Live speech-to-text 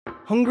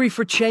Hungry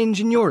for change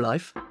in your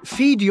life?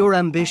 Feed your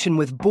ambition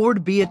with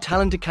Board B at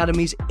Talent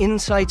Academy's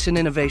Insights and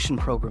Innovation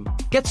programme.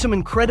 Get some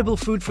incredible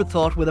food for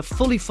thought with a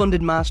fully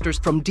funded Masters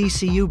from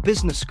DCU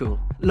Business School.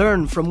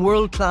 Learn from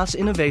world-class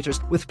innovators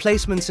with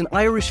placements in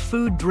Irish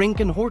food, drink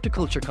and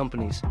horticulture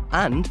companies.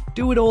 And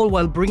do it all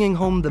while bringing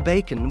home the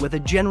bacon with a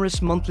generous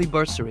monthly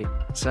bursary.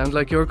 Sound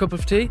like your cup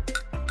of tea?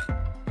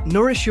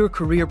 Nourish your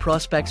career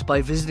prospects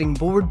by visiting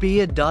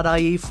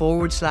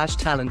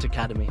boardbia.ie/talent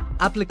academy.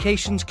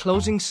 Applications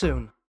closing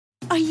soon.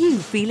 Are you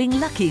feeling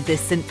lucky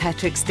this St.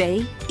 Patrick's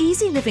Day?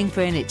 Easy Living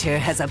Furniture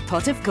has a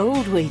pot of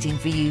gold waiting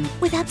for you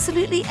with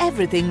absolutely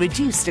everything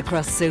reduced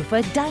across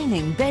sofa,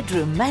 dining,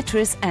 bedroom,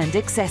 mattress and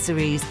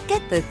accessories.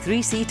 Get the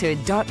 3-seater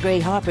dark grey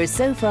Harper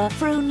sofa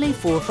for only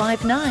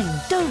 $459,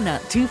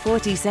 donut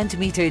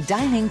 240cm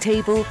dining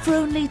table for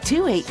only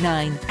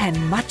 $289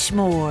 and much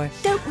more.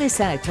 Don't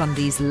miss out on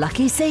these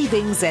lucky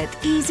savings at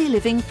Easy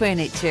Living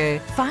Furniture.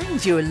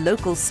 Find your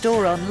local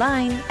store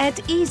online at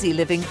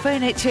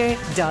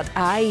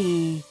easylivingfurniture.ie.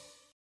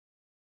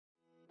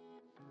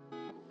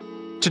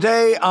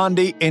 Today on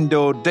the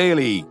Indo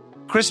Daily,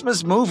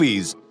 Christmas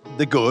movies,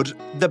 the good,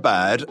 the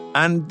bad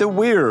and the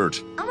weird.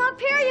 I'm up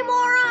here, you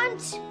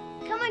morons!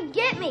 Come and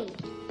get me!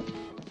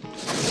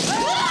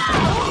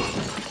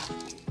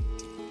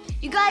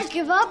 You guys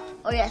give up,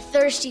 or you're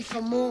thirsty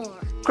for more?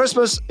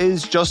 Christmas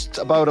is just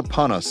about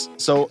upon us,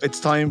 so it's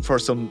time for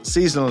some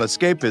seasonal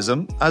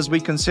escapism as we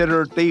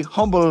consider the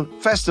humble,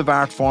 festive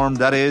art form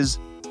that is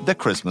the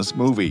Christmas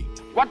movie.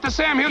 What the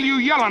Sam Hill you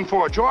yelling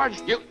for,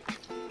 George?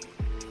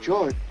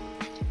 George?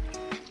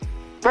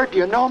 Bert, do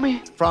you know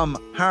me? From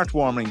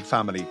heartwarming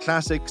family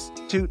classics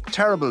to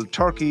terrible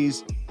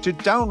turkeys to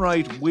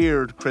downright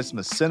weird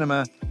Christmas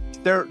cinema,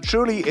 there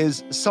truly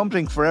is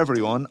something for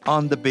everyone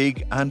on the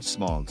big and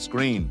small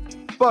screen.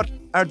 But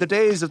are the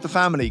days of the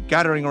family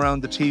gathering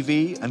around the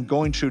TV and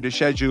going through the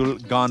schedule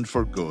gone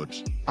for good?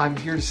 I'm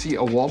here to see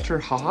a Walter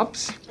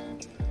Hobbs.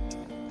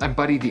 I'm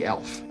Buddy the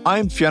Elf.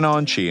 I'm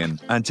Fionn Sheehan,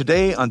 and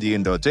today on the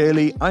Indo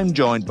Daily, I'm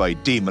joined by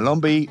Dee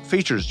Malumbi,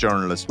 features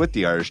journalist with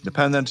the Irish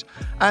Independent,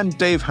 and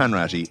Dave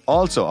Hanratty,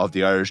 also of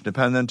the Irish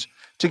Independent,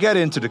 to get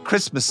into the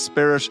Christmas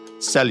spirit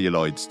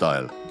celluloid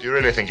style. Do you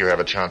really think you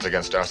have a chance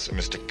against us,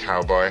 Mr.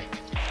 Cowboy?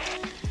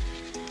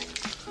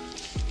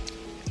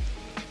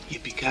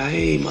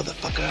 Yippee-ki-yay,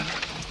 motherfucker.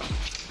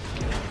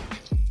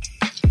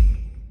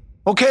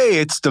 Okay,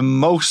 it's the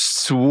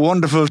most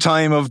wonderful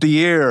time of the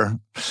year.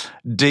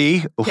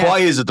 Dee, why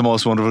is it the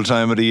most wonderful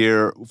time of the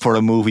year for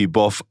a movie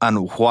buff,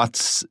 and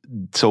what's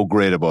so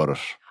great about it?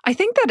 I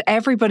think that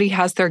everybody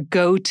has their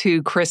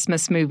go-to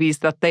Christmas movies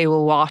that they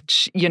will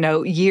watch,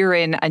 year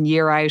in and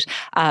year out,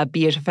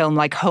 be it a film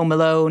like Home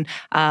Alone,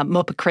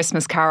 Muppet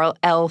Christmas Carol,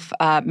 Elf,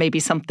 maybe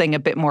something a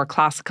bit more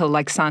classical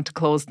like Santa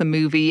Claus the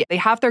movie. They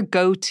have their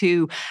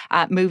go-to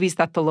movies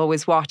that they'll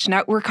always watch.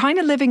 Now, we're kind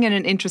of living in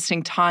an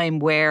interesting time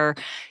where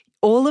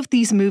all of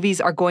these movies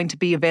are going to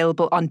be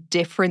available on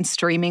different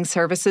streaming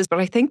services, but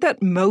I think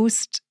that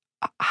most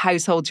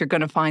households you're going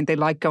to find they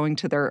like going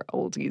to their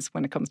oldies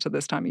when it comes to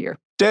this time of year.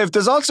 Dave,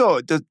 there's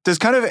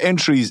kind of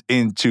entries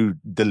into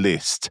the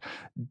list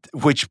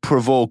which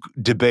provoke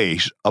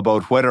debate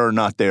about whether or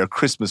not they're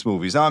Christmas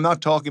movies. Now, I'm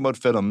not talking about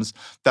films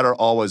that are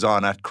always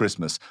on at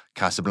Christmas.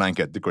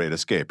 Casablanca, The Great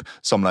Escape,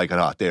 Some Like It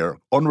Hot. They're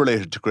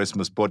unrelated to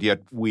Christmas, but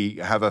yet we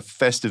have a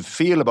festive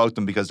feel about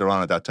them because they're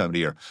on at that time of the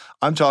year.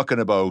 I'm talking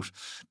about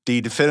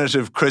the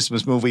definitive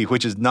Christmas movie,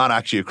 which is not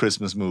actually a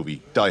Christmas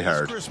movie, Die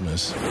Hard. It's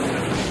Christmas.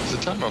 It's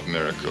a time of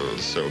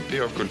miracles, so be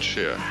of good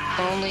cheer.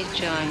 Only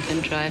John can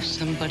drive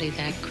somebody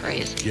that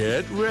crazy.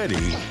 Get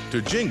ready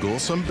to jingle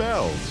some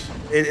bells.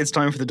 It's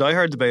time for the Die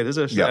Hard debate, is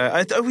it?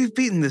 Yeah. We've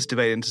beaten this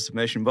debate into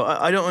submission, but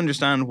I don't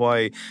understand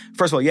why.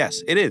 First of all,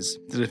 yes, it is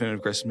the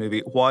definitive Christmas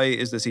movie. Why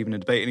is this even a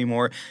debate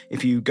anymore?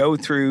 If you go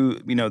through,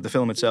 the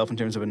film itself in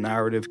terms of a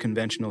narrative,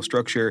 conventional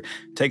structure,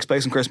 it takes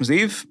place on Christmas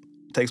Eve.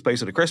 Takes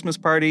place at a Christmas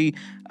party.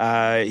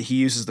 He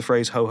uses the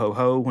phrase ho ho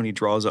ho when he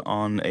draws it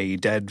on a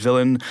dead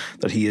villain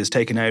that he has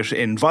taken out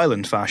in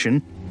violent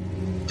fashion.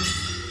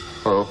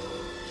 Ho,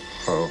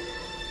 ho,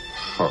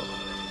 ho.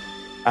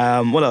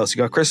 What else?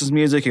 You got Christmas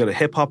music. You got a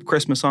hip-hop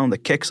Christmas song that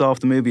kicks off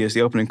the movie as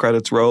the opening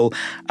credits roll.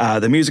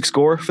 The music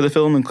score for the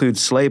film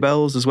includes sleigh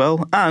bells as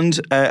well. And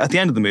at the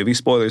end of the movie,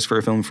 spoilers for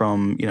a film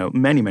from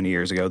many, many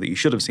years ago that you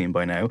should have seen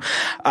by now,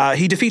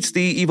 he defeats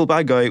the evil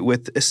bad guy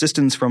with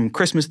assistance from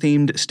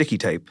Christmas-themed sticky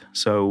tape.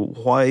 So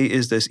why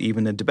is this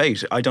even a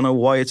debate? I don't know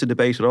why it's a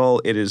debate at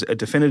all. It is a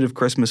definitive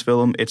Christmas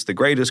film. It's the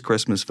greatest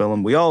Christmas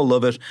film. We all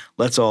love it.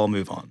 Let's all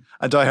move on.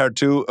 And Die Hard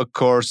 2, of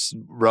course,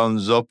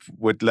 rounds up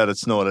with Let It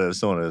Snow, Let It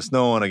Snow, Let It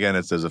Snow. And again,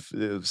 there's a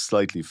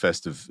slightly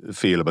festive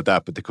feel about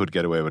that, but they could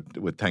get away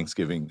with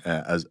Thanksgiving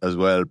as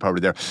well,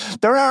 probably there.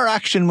 There are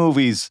action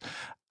movies,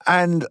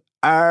 and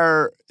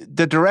are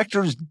the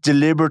directors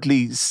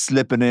deliberately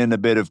slipping in a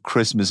bit of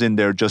Christmas in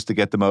there just to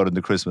get them out in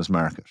the Christmas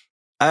market?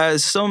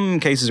 Some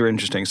cases are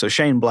interesting. So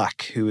Shane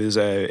Black, who is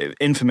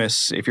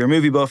infamous, if you're a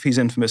movie buff, he's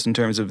infamous in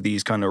terms of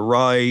these kind of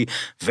wry,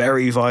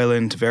 very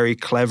violent, very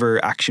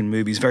clever action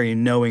movies, very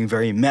knowing,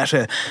 very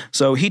meta.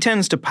 So he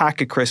tends to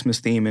pack a Christmas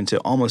theme into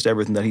almost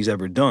everything that he's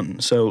ever done.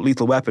 So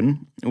Lethal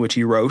Weapon, which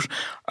he wrote,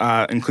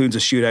 includes a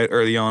shootout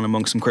early on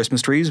amongst some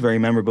Christmas trees, very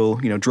memorable,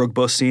 drug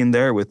bust scene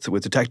there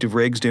with Detective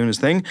Riggs doing his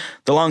thing.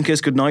 The Long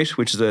Kiss Goodnight,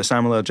 which is a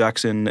Samuel L.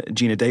 Jackson,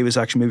 Gina Davis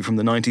action movie from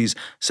the 90s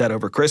set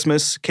over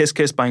Christmas. Kiss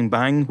Kiss Bang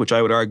Bang, which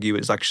I would argue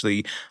is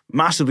actually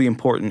massively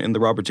important in the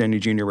Robert Downey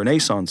Jr.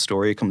 Renaissance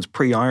story. It comes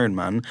pre-Iron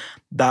Man.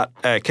 That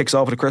kicks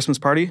off at a Christmas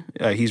party.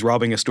 He's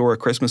robbing a store at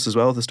Christmas as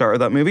well at the start of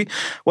that movie.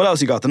 What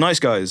else you got? The Nice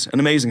Guys, an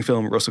amazing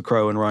film with Russell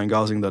Crowe and Ryan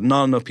Gosling that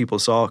not enough people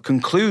saw,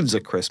 concludes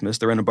at Christmas.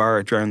 They're in a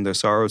bar drowning their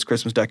sorrows,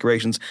 Christmas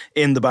decorations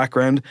in the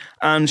background.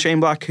 And Shane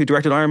Black, who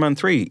directed Iron Man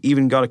 3,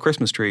 even got a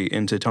Christmas tree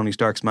into Tony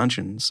Stark's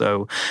mansion.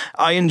 So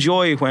I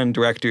enjoy when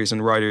directors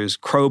and writers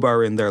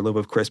crowbar in their love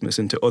of Christmas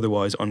into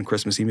otherwise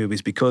un-Christmassy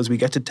movies, because we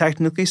get to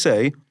technically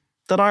say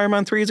that Iron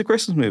Man 3 is a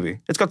Christmas movie.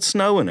 It's got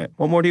snow in it.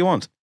 What more do you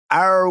want?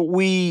 Are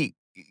we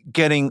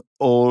getting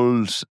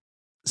old,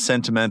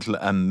 sentimental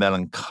and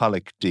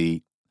melancholic,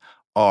 Dee,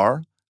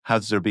 or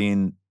has there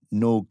been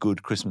no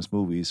good Christmas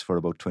movies for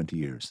about 20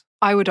 years?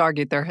 I would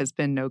argue there has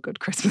been no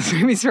good Christmas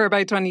movies for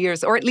about 20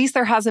 years, or at least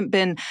there hasn't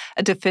been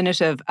a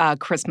definitive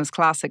Christmas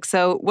classic.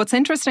 So what's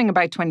interesting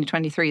about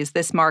 2023 is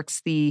this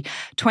marks the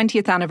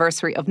 20th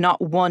anniversary of not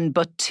one,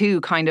 but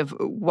two kind of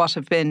what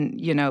have been,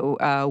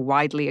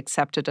 widely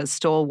accepted as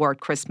stalwart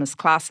Christmas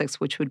classics,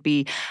 which would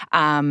be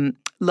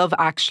Love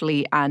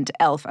Actually and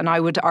Elf. And I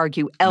would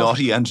argue Elf...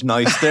 Naughty and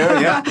nice there,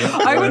 yeah.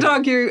 I would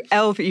argue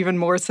Elf even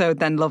more so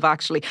than Love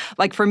Actually.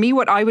 Like for me,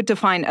 what I would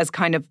define as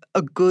kind of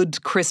a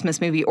good Christmas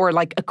movie, or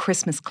like a Christmas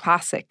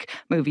classic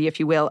movie, if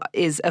you will,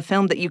 is a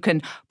film that you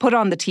can put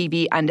on the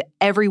TV and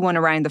everyone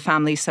around the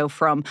family, so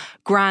from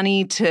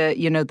granny to,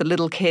 the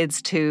little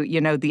kids to,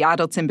 the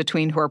adults in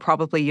between who are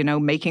probably,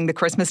 making the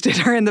Christmas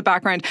dinner in the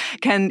background,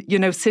 can,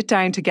 sit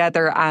down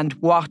together and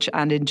watch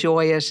and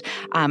enjoy it.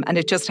 And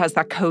it just has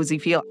that cozy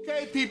feel.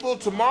 Okay, people,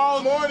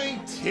 tomorrow morning,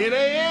 10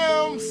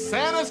 a.m.,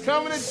 Santa's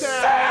coming to town.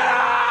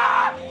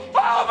 Santa!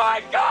 Oh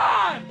my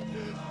God!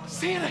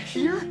 Santa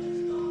here?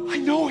 I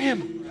know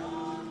him.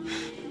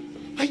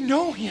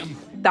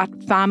 That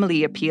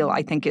family appeal,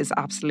 I think, is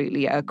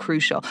absolutely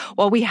crucial.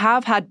 While we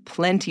have had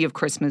plenty of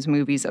Christmas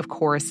movies, of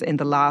course, in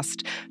the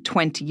last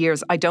 20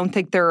 years, I don't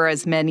think there are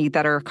as many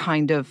that are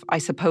kind of, I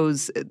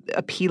suppose,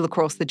 appeal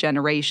across the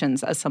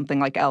generations as something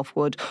like Elf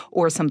would,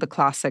 or some of the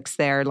classics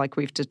there, like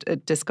we've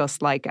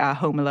discussed, like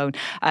Home Alone.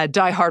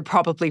 Die Hard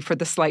probably for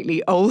the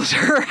slightly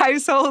older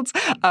households,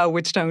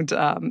 which don't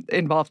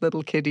involve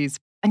little kiddies.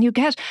 And you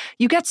get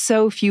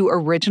so few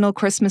original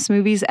Christmas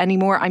movies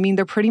anymore. I mean,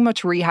 they're pretty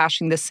much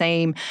rehashing the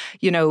same,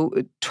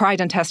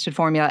 tried and tested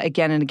formula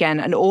again and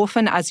again. And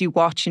often as you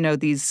watch,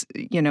 these,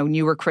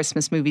 newer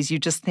Christmas movies, you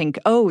just think,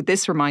 oh,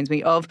 this reminds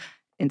me of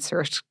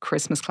insert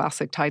Christmas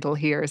classic title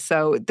here.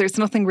 So there's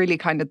nothing really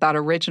kind of that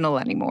original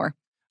anymore.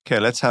 Okay,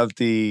 let's have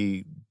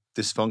the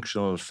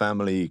dysfunctional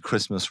family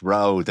Christmas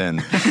row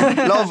then.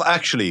 Love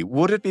Actually,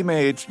 would it be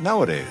made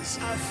nowadays?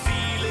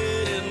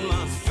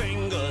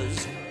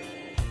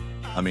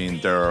 I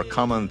mean, there are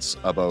comments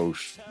about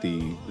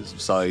the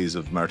size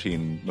of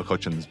Martine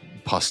McCutcheon's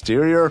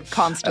posterior.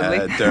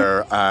 Constantly.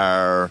 There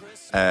are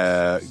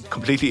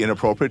completely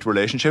inappropriate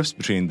relationships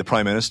between the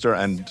Prime Minister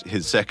and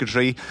his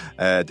secretary,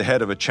 the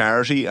head of a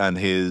charity and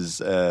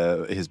his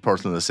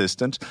personal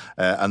assistant,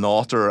 an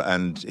author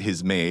and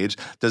his maid.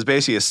 There's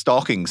basically a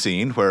stalking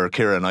scene where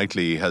Keira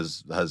Knightley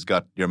has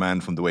got your man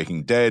from The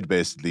Waking Dead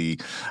basically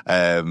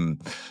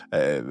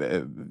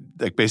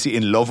basically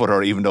in love with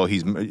her, even though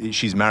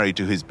she's married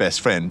to his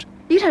best friend.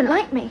 You don't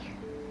like me.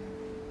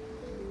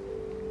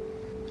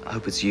 I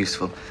hope it's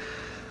useful.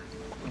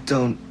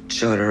 Don't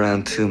show it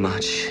around too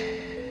much.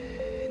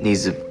 It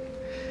needs a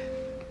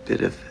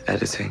bit of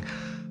editing.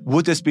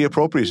 Would this be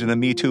appropriate in a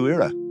Me Too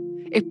era?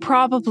 It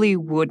probably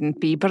wouldn't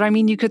be, but I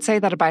mean, you could say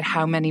that about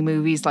how many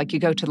movies, like you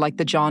go to like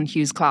the John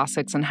Hughes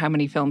classics and how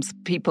many films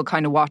people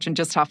kind of watch and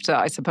just have to,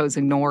 I suppose,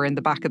 ignore in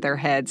the back of their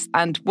heads.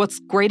 And what's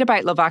great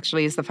about Love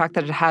Actually is the fact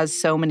that it has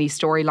so many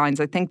storylines.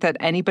 I think that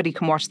anybody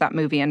can watch that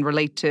movie and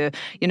relate to,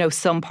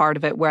 some part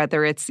of it,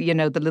 whether it's,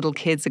 the little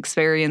kids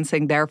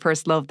experiencing their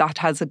first love. That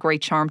has a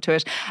great charm to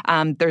it.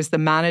 There's the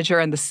manager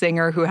and the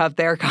singer who have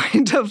their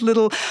kind of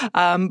little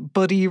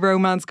buddy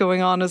romance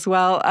going on as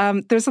well.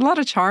 There's a lot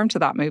of charm to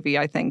that movie,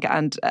 I think.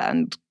 And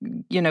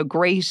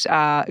great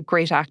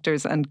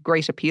actors and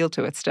great appeal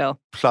to it still.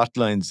 Plot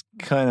lines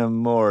kind of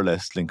more or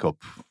less link up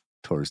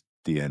towards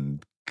the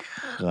end,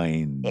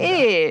 kind of.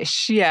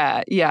 Ish,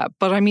 yeah.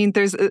 But I mean,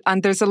 there's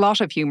a lot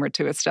of humour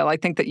to it still. I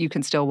think that you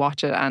can still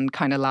watch it and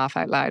kind of laugh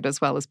out loud as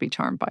well as be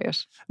charmed by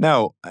it.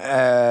 Now,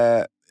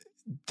 in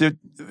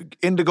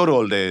the good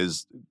old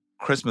days,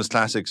 Christmas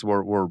classics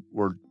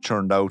were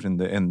churned out in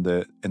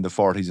the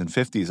 40s and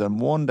 50s, and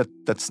one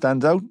that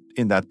stands out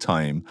in that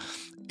time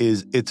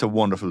is It's a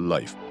Wonderful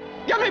Life.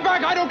 Get me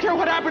back, I don't care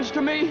what happens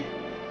to me.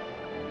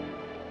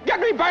 Get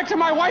me back to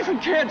my wife and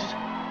kids.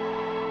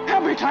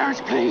 Help me, Clarence,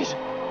 please.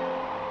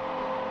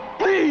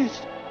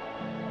 Please.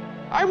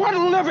 I want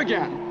to live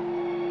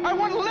again. I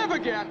want to live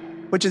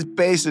again. Which is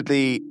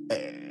basically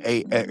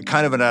a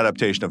kind of an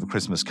adaptation of A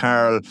Christmas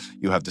Carol.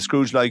 You have the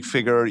Scrooge-like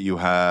figure. You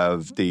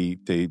have the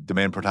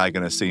main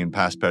protagonist seeing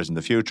past, present,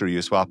 the future.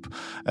 You swap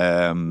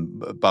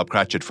Bob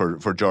Cratchit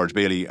for George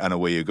Bailey, and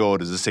away you go.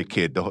 There's a sick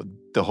kid,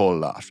 the whole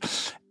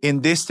lot.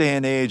 In this day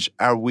and age,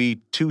 are we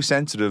too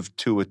sensitive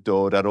to it,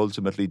 though, that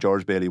ultimately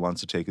George Bailey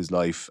wants to take his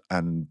life,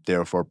 and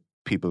therefore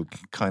people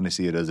kind of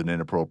see it as an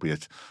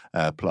inappropriate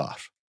plot?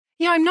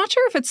 Yeah, I'm not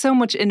sure if it's so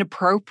much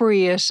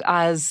inappropriate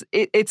as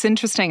it's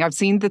interesting. I've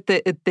seen that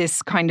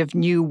this kind of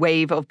new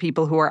wave of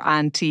people who are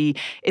anti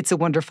It's a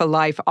Wonderful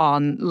Life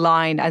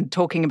online and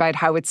talking about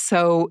how it's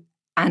so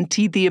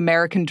anti the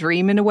American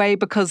dream in a way,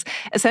 because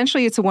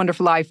essentially It's a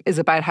Wonderful Life is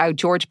about how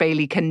George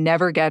Bailey can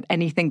never get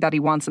anything that he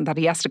wants and that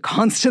he has to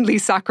constantly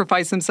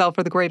sacrifice himself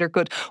for the greater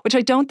good, which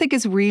I don't think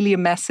is really a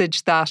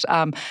message that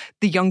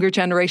the younger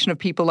generation of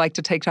people like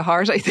to take to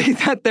heart. I think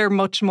that they're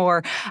much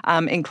more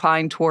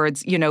inclined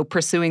towards,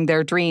 pursuing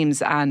their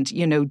dreams and,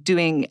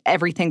 doing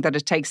everything that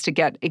it takes to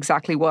get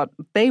exactly what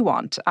they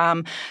want.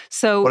 But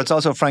it's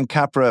also Frank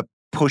Capra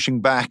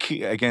pushing back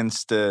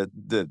against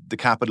the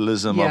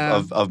capitalism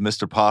of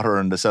Mr. Potter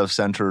and the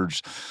self-centered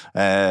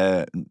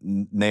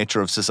nature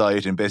of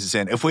society, and basically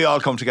saying, if we all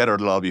come together,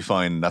 it'll all be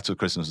fine. That's what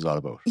Christmas is all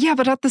about. Yeah,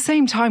 but at the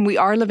same time, we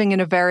are living in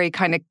a very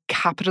kind of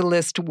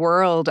capitalist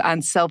world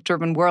and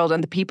self-driven world,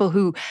 and the people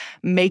who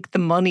make the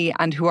money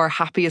and who are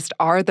happiest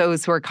are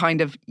those who are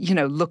kind of,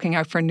 looking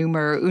out for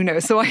numero uno.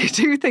 So I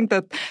do think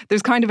that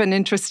there's kind of an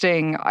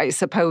interesting, I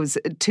suppose,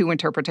 two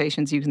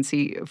interpretations you can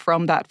see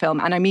from that film.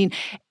 And I mean,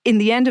 in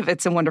the end of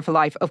It's a Wonderful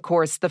Life, of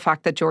course, the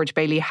fact that George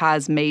Bailey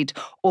has made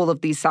all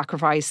of these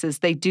sacrifices,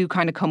 they do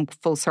kind of come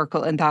full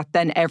circle in that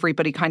then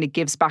everybody kind of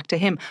gives back to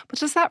him. But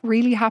does that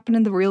really happen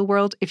in the real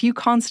world? If you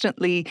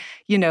constantly,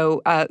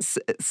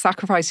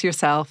 sacrifice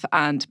yourself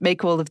and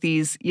make all of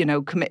these,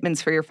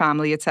 commitments for your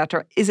family,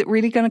 etc., is it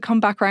really going to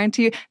come back around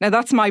to you? Now,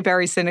 that's my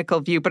very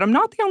cynical view, but I'm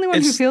not the only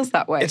one who feels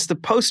that way. It's the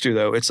poster,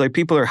 though. It's like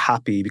people are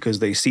happy because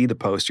they see the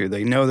poster.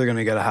 They know they're going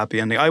to get a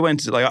happy ending. I went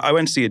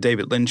to see a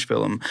David Lynch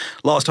film,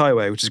 Lost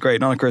Highway, which is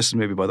great. Not a Christmas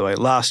movie, by the way.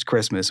 Last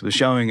Christmas. It was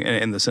showing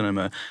in the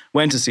cinema.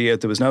 Went to see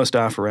it. There was no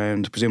staff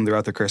around. Presumed they were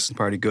at their Christmas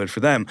party. Good for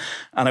them.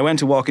 And I went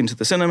to walk into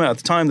the cinema at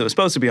the time that was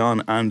supposed to be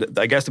on, and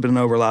I guessed a bit of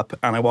an overlap,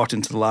 and I walked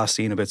into the last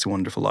scene of It's a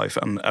Wonderful Life.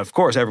 And of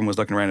course, everyone was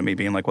looking around at me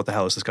being like, what the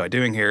hell is this guy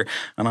doing here?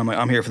 And I'm like,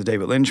 I'm here for the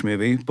David Lynch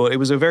movie. But it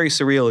was a very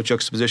surreal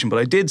juxtaposition. But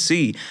I did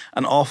see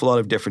an awful lot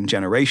of different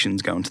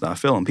generations going to that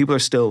film. People are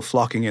still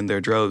flocking in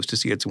their droves to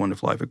see It's a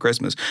Wonderful Life at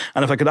Christmas.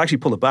 And if I could actually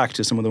pull it back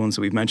to some of the ones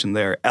that we've mentioned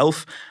there,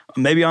 Elf,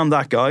 maybe I'm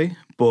that guy,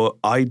 but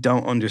I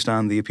don't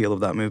understand the appeal of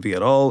that movie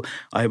at all.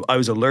 I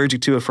was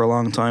allergic to it for a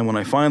long time. When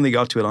I finally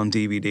got to it on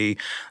DVD,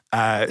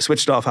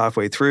 switched off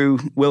halfway through.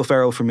 Will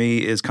Ferrell for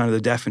me is kind of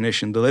the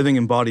definition, the living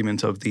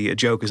embodiment of a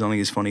joke is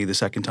only as funny the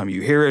second time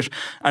you hear it.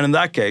 And in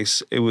that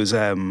case, it was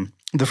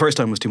the first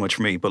time was too much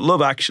for me. But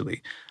Love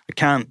Actually, I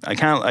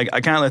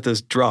can't let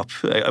this drop.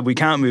 We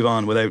can't move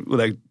on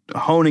without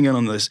honing in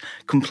on this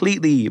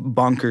completely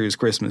bonkers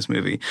Christmas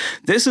movie.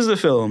 This is a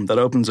film that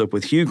opens up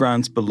with Hugh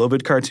Grant's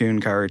beloved cartoon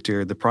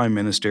character, the Prime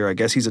Minister. I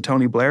guess he's a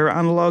Tony Blair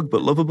analogue,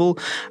 but lovable.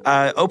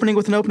 Opening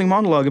with an opening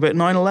monologue about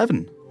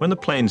 9/11. When the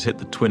planes hit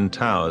the Twin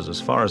Towers, as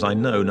far as I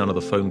know, none of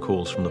the phone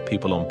calls from the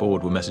people on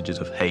board were messages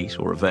of hate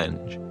or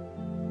revenge.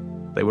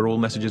 They were all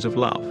messages of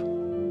love.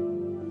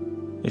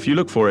 If you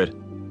look for it,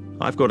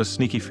 I've got a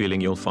sneaky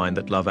feeling you'll find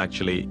that love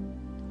actually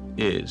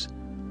is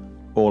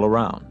all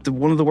around.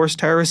 One of the worst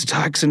terrorist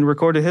attacks in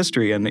recorded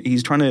history, and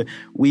he's trying to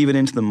weave it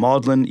into the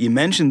maudlin. You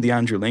mentioned the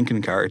Andrew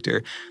Lincoln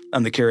character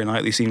and the Keira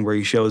Knightley scene where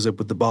he shows up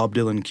with the Bob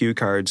Dylan cue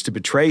cards to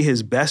betray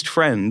his best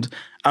friend,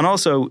 and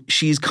also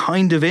she's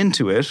kind of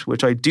into it,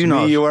 which I do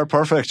not. You are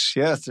perfect.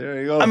 Yes,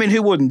 there you go. I mean,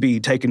 who wouldn't be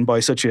taken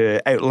by such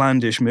an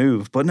outlandish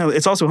move? But no,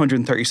 it's also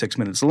 136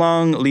 minutes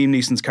long. Liam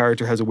Neeson's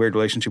character has a weird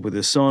relationship with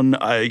his son.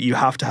 You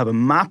have to have a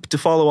map to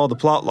follow all the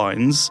plot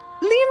lines.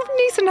 Liam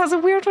Neeson has a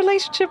weird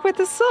relationship with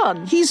his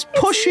son. He's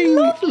pushing.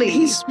 Lovely.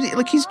 He's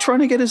trying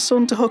to get his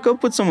son to hook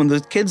up with someone. The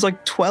kid's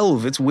like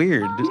 12. It's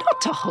weird.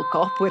 Not to hook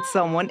up with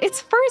someone.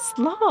 It's first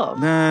love.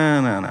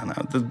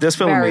 No. This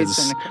film Very is.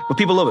 cynical. But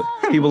people love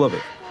it. People love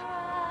it.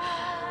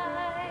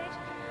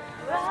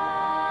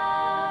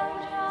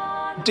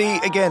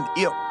 Again,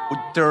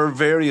 there are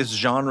various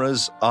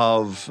genres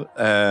of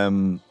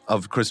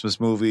Christmas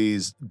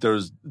movies.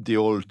 There's the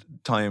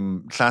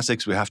old-time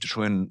classics. We have to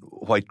throw in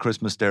White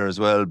Christmas there as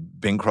well.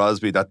 Bing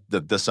Crosby, that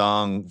the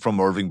song from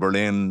Irving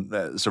Berlin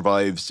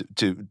survives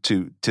to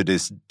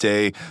this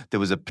day. There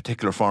was a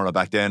particular formula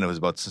back then. It was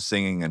about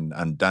singing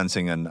and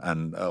dancing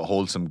and a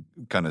wholesome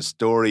kind of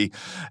story.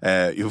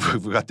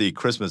 We've got the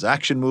Christmas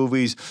action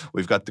movies.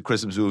 We've got the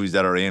Christmas movies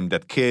that are aimed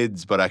at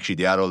kids, but actually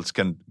the adults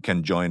can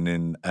join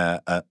in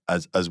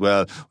as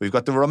well. We've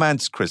got the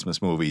romance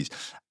Christmas movies.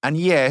 And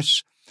yet,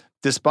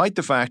 despite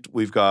the fact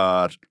we've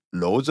got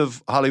loads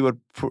of Hollywood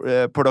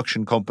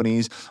production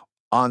companies,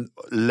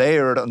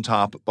 layered on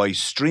top by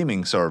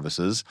streaming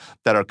services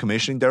that are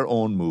commissioning their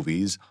own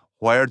movies.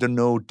 Why are there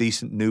no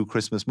decent new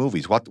Christmas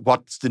movies?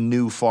 What's the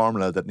new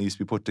formula that needs to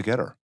be put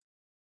together?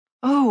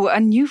 Oh, a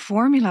new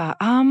formula.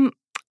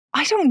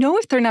 I don't know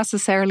if there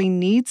necessarily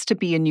needs to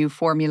be a new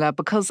formula,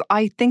 because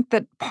I think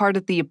that part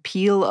of the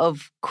appeal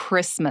of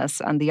Christmas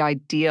and the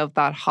idea of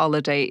that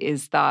holiday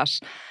is that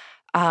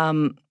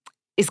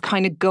is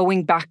kind of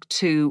going back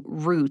to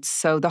roots.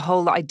 So the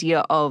whole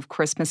idea of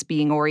Christmas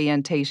being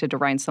orientated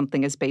around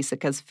something as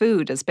basic as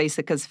food, as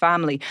basic as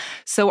family.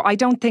 So I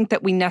don't think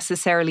that we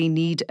necessarily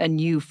need a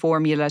new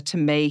formula to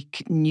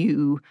make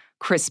new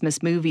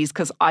Christmas movies,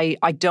 because I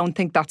don't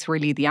think that's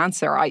really the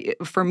answer.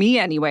 For me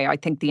anyway, I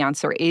think the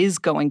answer is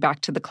going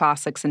back to the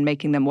classics and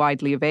making them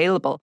widely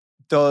available.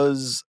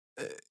 Does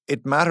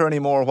it matter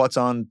anymore what's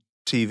on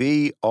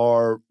TV,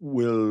 or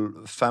will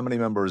family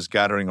members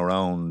gathering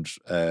around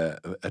a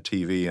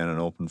TV and an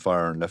open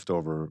fire and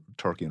leftover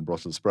turkey and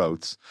Brussels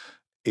sprouts,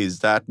 is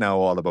that now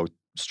all about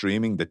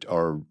streaming, that,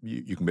 or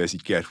you can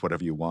basically get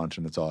whatever you want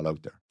and it's all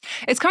out there?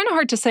 It's kind of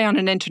hard to say on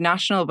an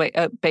international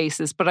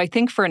basis, but I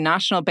think for a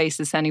national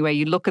basis anyway,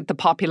 you look at the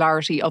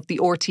popularity of the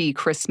RT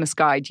Christmas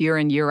Guide year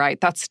in, year out.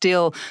 That's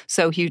still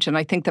so huge. And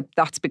I think that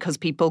that's because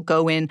people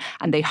go in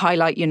and they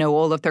highlight,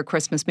 all of their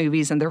Christmas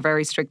movies, and they're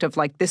very strict of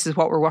like, this is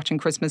what we're watching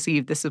Christmas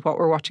Eve, this is what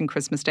we're watching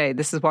Christmas Day,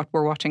 this is what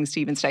we're watching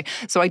Stephen's Day.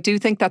 So I do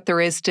think that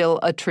there is still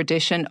a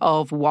tradition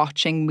of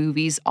watching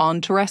movies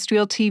on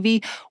terrestrial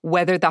TV.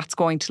 Whether that's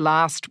going to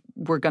last,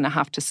 we're going to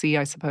have to see,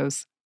 I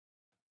suppose.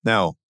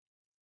 Now,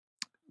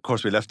 of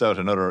course, we left out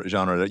another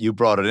genre that you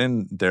brought it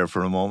in there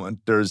for a moment.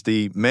 There's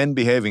the men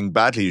behaving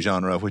badly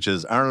genre, which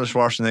is Arnold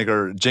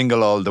Schwarzenegger,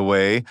 Jingle All the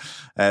Way,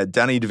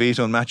 Danny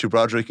DeVito and Matthew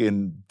Broderick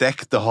in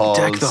Deck the Halls.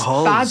 Deck the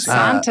Halls. Bad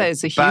Santa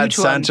is a huge Bad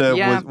Santa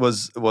one.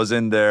 was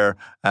in there,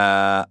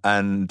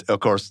 and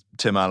of course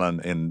Tim Allen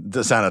in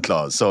The Santa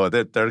Claus. So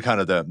they're kind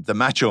of the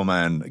macho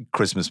man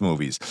Christmas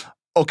movies.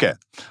 Okay,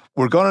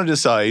 we're going to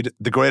decide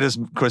the greatest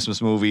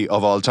Christmas movie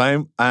of all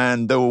time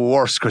and the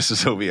worst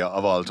Christmas movie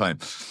of all time.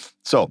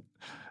 So,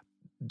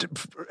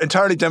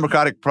 entirely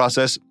democratic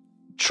process.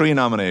 3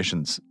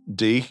 nominations.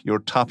 D, your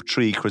top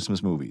 3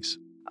 Christmas movies.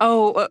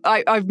 Oh,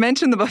 I've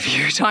mentioned them a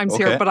few times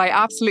here, but I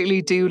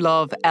absolutely do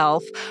love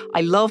Elf.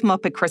 I love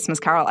Muppet Christmas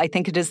Carol. I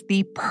think it is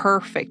the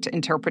perfect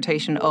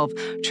interpretation of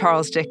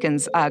Charles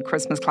Dickens'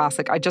 Christmas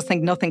classic. I just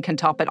think nothing can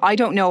top it. I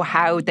don't know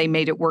how they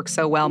made it work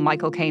so well,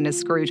 Michael Caine as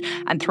Scrooge,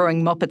 and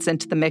throwing Muppets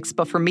into the mix.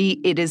 But for me,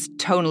 it is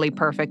tonally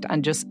perfect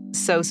and just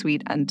so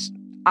sweet and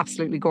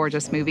absolutely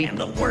gorgeous movie. And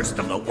the worst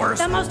of the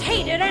worst, the most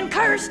hated and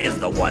cursed, is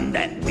the one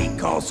that we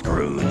call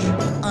Scrooge.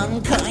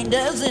 Unkind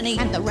as any,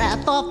 and the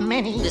wrath of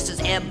many. This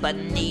is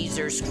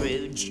Ebenezer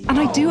Scrooge. And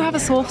I do have a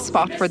soft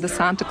spot for the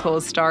Santa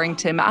Claus starring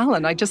Tim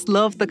Allen. I just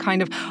love the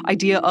kind of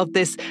idea of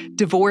this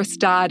divorced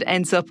dad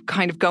ends up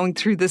kind of going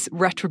through this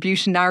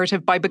retribution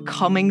narrative by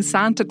becoming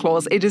Santa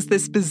Claus. It is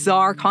this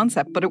bizarre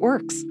concept, but it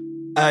works.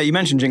 You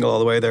mentioned Jingle All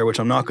the Way there, which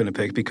I'm not going to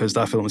pick because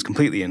that film is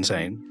completely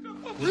insane.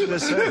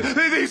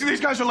 These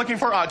guys are looking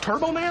for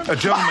Turbo Man? A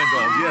gentleman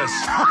dog, yes.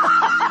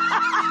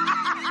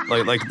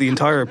 Like the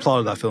entire plot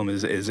of that film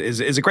is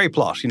a great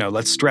plot.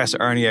 Let's stress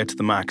Ernie out to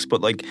the max.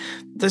 But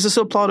there's a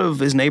subplot of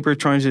his neighbour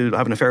trying to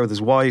have an affair with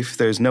his wife.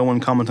 There's no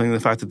one commenting on the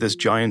fact that this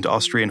giant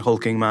Austrian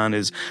hulking man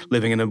is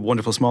living in a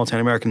wonderful small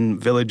town American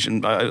village,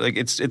 and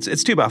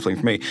it's too baffling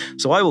for me.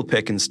 So I will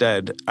pick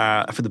instead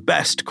for the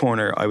best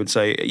corner. I would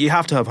say you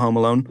have to have Home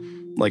Alone.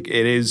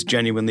 It is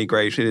genuinely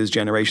great. It is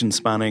generation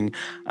spanning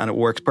and it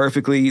works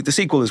perfectly. The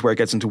sequel is where it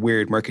gets into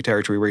weird, murky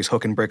territory where he's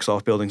hooking bricks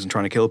off buildings and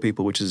trying to kill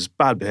people, which is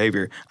bad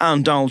behaviour.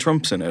 And Donald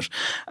Trump's in it.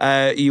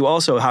 You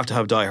also have to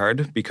have Die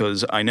Hard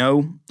because I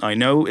know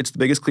it's the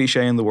biggest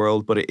cliche in the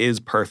world, but it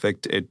is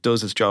perfect. It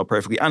does its job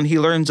perfectly. And he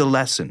learns a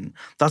lesson.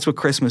 That's what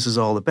Christmas is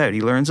all about.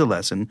 He learns a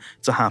lesson.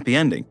 It's a happy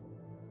ending.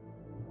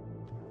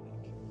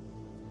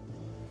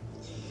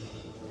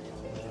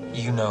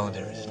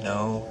 There is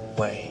no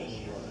way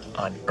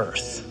on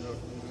earth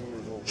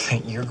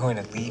that you're going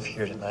to leave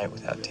here tonight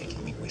without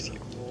taking me with you.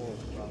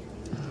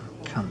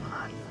 Come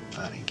on,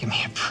 buddy. Give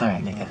me a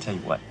break. Nick, I tell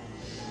you what.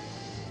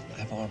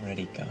 I've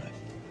already gone.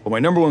 Well, my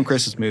number one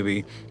Christmas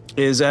movie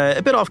is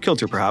a bit off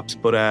kilter perhaps,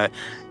 but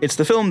it's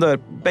the film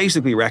that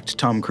basically wrecked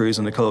Tom Cruise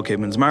and Nicole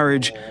Kidman's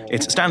marriage.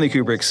 It's Stanley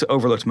Kubrick's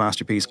overlooked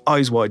masterpiece,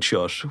 Eyes Wide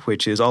Shut,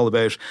 which is all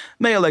about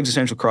male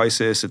existential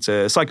crisis. It's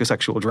a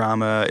psychosexual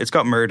drama. It's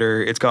got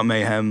murder. It's got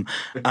mayhem.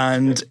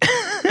 And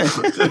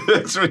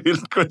it's real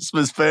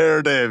Christmas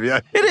fare, Dave.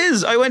 Yeah, it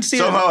is. I went to see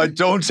somehow. I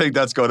don't think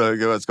that's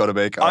gonna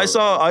make. I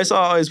saw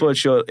Eyes Wide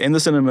Shut in the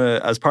cinema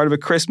as part of a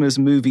Christmas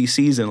movie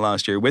season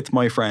last year with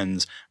my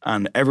friends,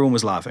 and everyone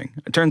was laughing.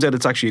 It turns out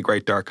it's actually a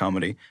great dark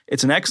comedy.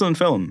 It's an excellent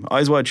film.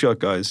 Eyes Wide Shut,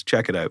 guys.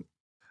 Check it out.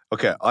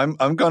 Okay, I'm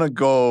gonna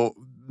go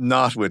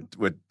not with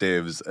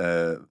Dave's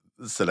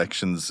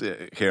selections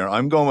here.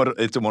 I'm going with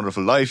It's a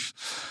Wonderful Life.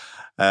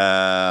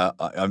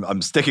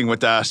 I'm sticking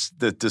with that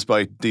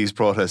despite these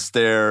protests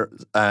there.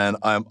 And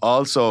I'm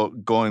also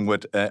going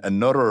with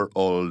another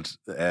old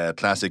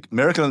classic,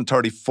 Miracle on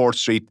 34th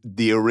Street,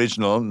 the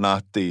original,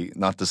 not the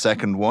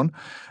second one,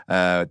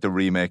 the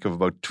remake of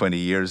about 20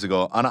 years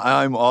ago. And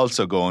I'm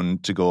also going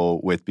to go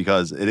with,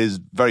 because it is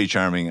very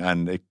charming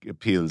and it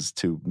appeals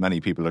to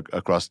many people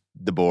across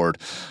the board,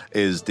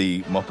 is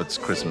the Muppets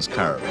Christmas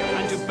Carol.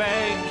 And to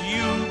beg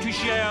you to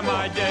share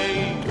my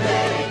day.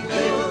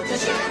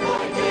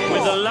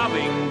 With a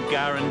loving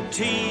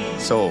guarantee.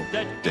 So,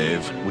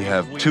 Dave, we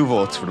have 2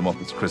 votes for the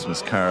Muppets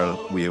Christmas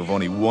Carol. We have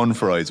only 1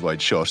 for Eyes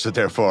Wide Shut, so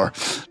therefore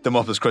the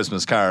Muppets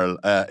Christmas Carol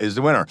is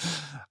the winner.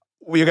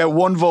 We get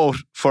 1 vote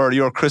for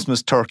Your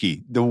Christmas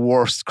Turkey, the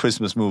worst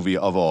Christmas movie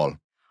of all.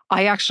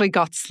 I actually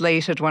got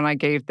slated when I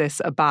gave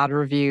this a bad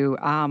review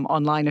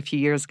online a few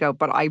years ago,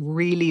 but I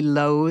really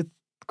loathe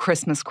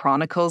Christmas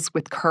Chronicles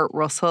with Kurt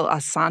Russell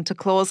as Santa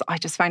Claus. I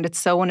just found it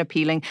so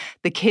unappealing.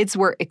 The kids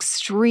were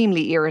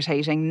extremely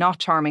irritating, not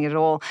charming at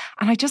all.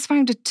 And I just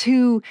found it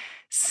too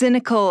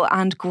cynical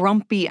and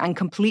grumpy and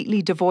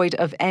completely devoid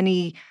of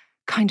any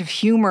kind of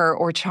humour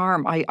or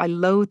charm. I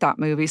loathe that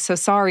movie. So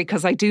sorry,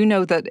 because I do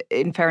know that,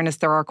 in fairness,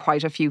 there are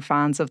quite a few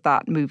fans of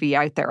that movie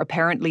out there.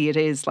 Apparently it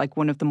is like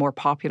one of the more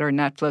popular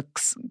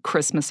Netflix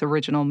Christmas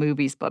original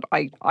movies, but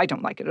I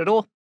don't like it at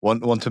all.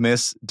 One to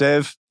miss.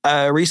 Dave?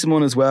 A recent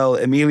one as well.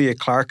 Emilia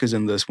Clarke is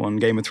in this one.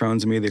 Game of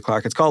Thrones, Emilia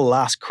Clarke. It's called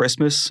Last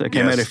Christmas. It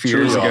came out a few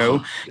years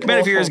ago.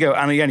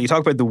 And again, you talk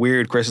about the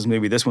weird Christmas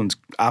movie. This one's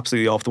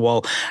absolutely off the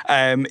wall.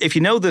 If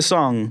you know the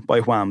song by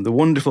Wham, the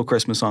wonderful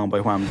Christmas song by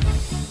Wham.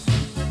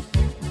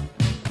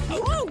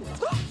 Oh,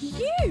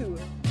 you!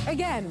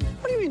 Again.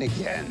 What do you mean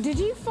again? Did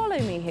you follow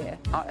me here?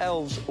 Are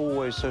elves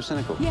always so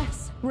cynical?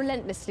 Yes,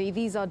 relentlessly.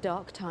 These are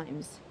dark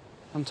times.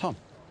 I'm Tom.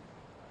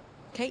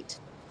 Kate.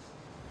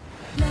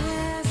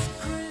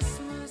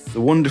 The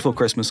wonderful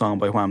Christmas song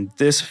by Wham.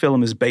 This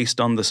film is based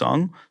on the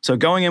song. So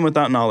going in with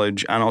that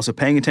knowledge and also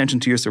paying attention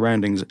to your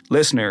surroundings,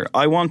 listener,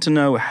 I want to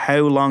know how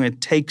long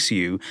it takes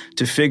you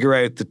to figure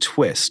out the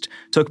twist.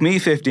 Took me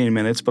 15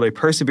 minutes, but I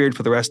persevered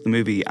for the rest of the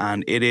movie,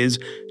 and it is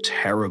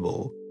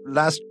terrible.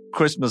 Last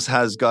Christmas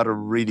has got a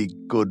really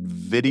good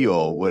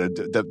video with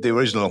the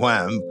original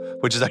Wham,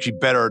 which is actually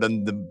better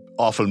than the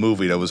awful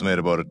movie that was made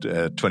about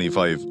it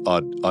 25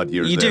 odd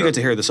years You later. do get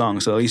to hear the song,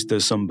 so at least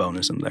there's some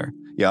bonus in there.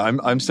 Yeah,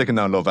 I'm sticking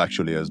down Love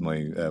Actually as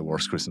my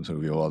worst Christmas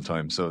movie of all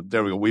time. So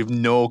there we go. We have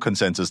no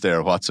consensus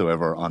there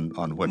whatsoever on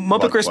what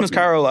Muppet Christmas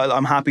Carol.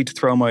 I'm happy to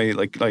throw my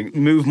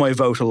move my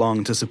vote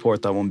along to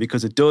support that one,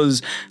 because it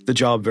does the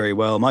job very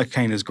well. Michael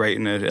Caine is great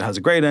in it. It has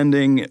a great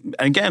ending. And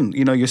again,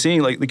 you're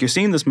seeing you're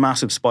seeing this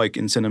massive spike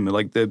in cinema.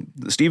 Like the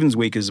Stevens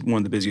week is one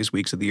of the busiest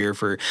weeks of the year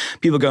for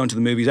people going to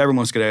the movies. Everyone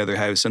wants to get out of their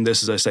house, and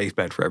this is a safe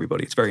bet for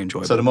everybody. It's very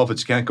enjoyable. So the Muppets,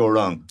 you can't go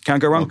wrong.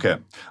 Can't go wrong.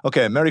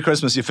 Okay. Merry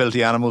Christmas, you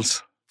filthy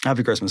animals.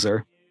 Happy Christmas,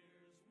 sir.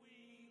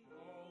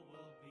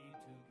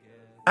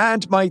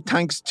 And my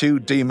thanks to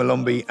Dee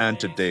Malumbi and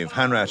to Dave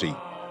Hanratty.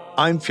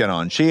 I'm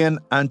Fionn Sheehan,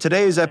 and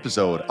today's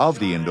episode of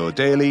the Indo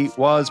Daily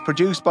was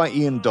produced by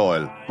Ian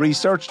Doyle,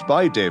 researched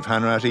by Dave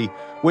Hanratty,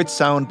 with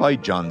sound by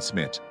John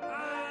Smith.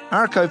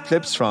 Archive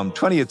clips from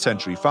 20th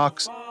Century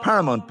Fox,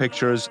 Paramount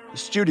Pictures,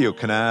 Studio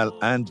Canal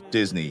and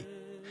Disney.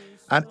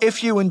 And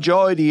if you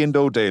enjoy the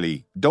Indo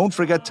Daily, don't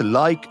forget to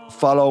like,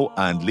 follow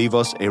and leave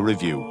us a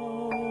review.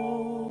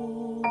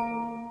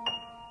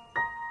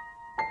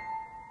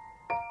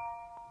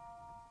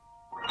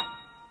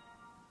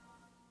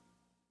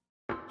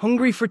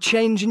 Hungry for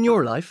change in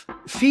your life?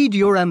 Feed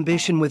your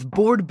ambition with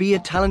Board Bia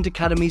Talent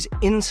Academy's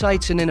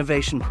Insights and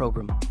Innovation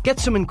Programme.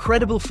 Get some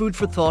incredible food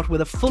for thought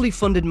with a fully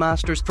funded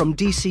Masters from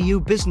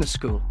DCU Business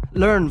School.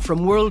 Learn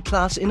from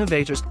world-class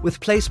innovators with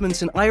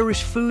placements in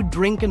Irish food,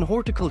 drink and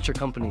horticulture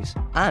companies.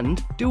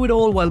 And do it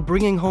all while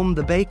bringing home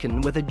the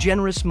bacon with a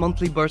generous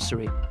monthly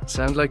bursary.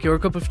 Sound like your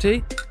cup of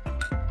tea?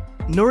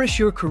 Nourish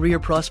your career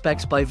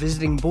prospects by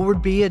visiting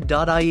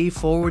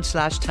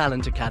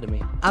boardbia.ie/talent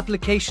academy.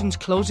 Applications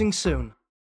closing soon.